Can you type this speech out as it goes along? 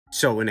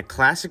So in a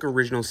classic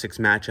original six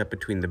matchup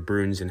between the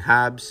Bruins and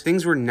Habs,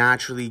 things were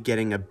naturally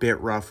getting a bit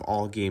rough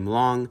all game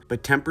long,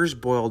 but tempers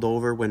boiled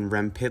over when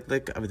Rem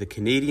Pitlick of the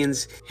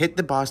Canadiens hit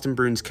the Boston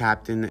Bruins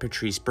captain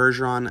Patrice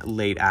Bergeron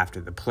late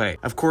after the play.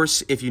 Of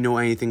course, if you know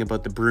anything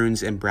about the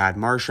Bruins and Brad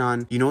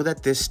Marchand, you know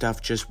that this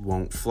stuff just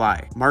won't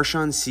fly.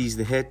 Marchand sees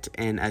the hit,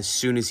 and as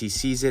soon as he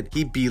sees it,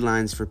 he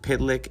beelines for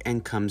Pitlick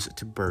and comes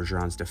to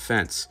Bergeron's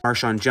defense.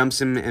 Marchand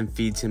jumps him and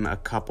feeds him a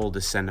couple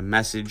to send a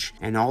message,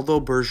 and although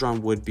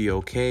Bergeron would be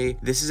okay,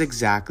 this is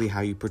exactly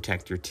how you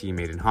protect your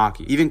teammate in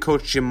hockey. Even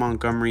coach Jim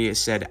Montgomery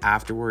said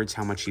afterwards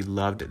how much he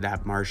loved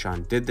that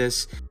Marchand did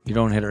this. You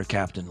don't hit our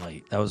captain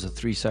late. That was a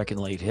 3-second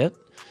late hit,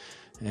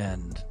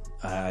 and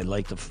I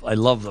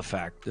love the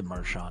fact that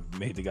Marchand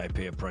made the guy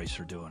pay a price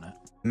for doing it.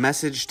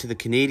 Message to the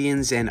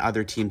Canadiens and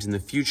other teams in the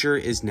future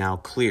is now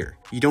clear.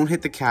 You don't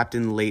hit the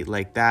captain late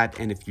like that,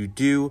 and if you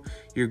do,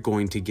 you're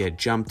going to get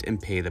jumped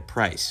and pay the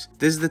price.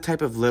 This is the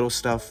type of little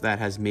stuff that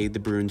has made the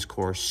Bruins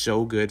core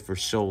so good for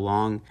so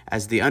long,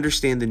 as they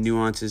understand the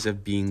nuances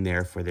of being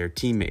there for their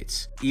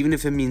teammates, even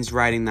if it means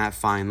riding that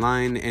fine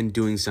line and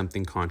doing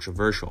something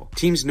controversial.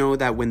 Teams know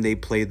that when they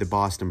play the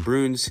Boston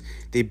Bruins,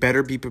 they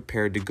better be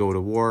prepared to go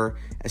to war,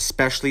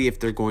 especially if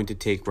they're going to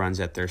take runs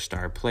at their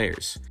star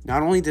players.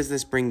 Not only does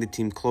this bring the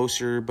team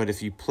closer, but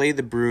if you play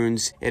the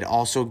Bruins, it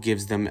also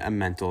gives them a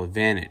mental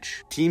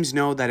advantage. Teams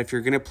know that if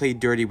you're going to play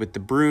dirty with the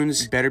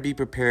Bruins, you better be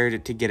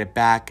prepared to get it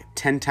back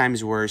 10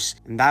 times worse,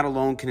 and that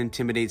alone can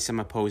intimidate some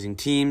opposing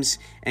teams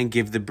and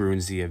give the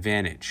Bruins the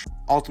advantage.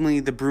 Ultimately,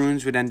 the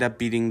Bruins would end up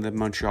beating the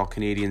Montreal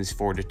Canadiens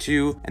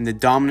 4-2, and the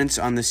dominance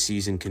on the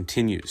season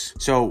continues.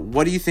 So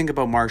what do you think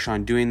about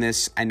Marchand doing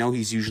this? I know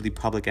he's usually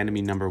public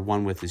enemy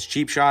 #1 with his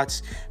cheap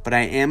shots, but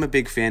I am a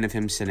big fan of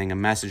him sending a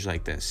message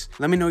like this.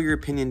 Let me know your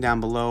opinion down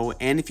below,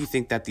 and if you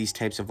think that these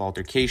types of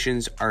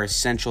altercations are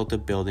essential to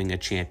building a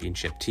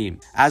championship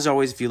team. As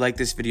always, if you like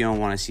this video and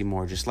want to see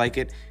more just like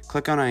it,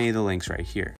 click on any of the links right here.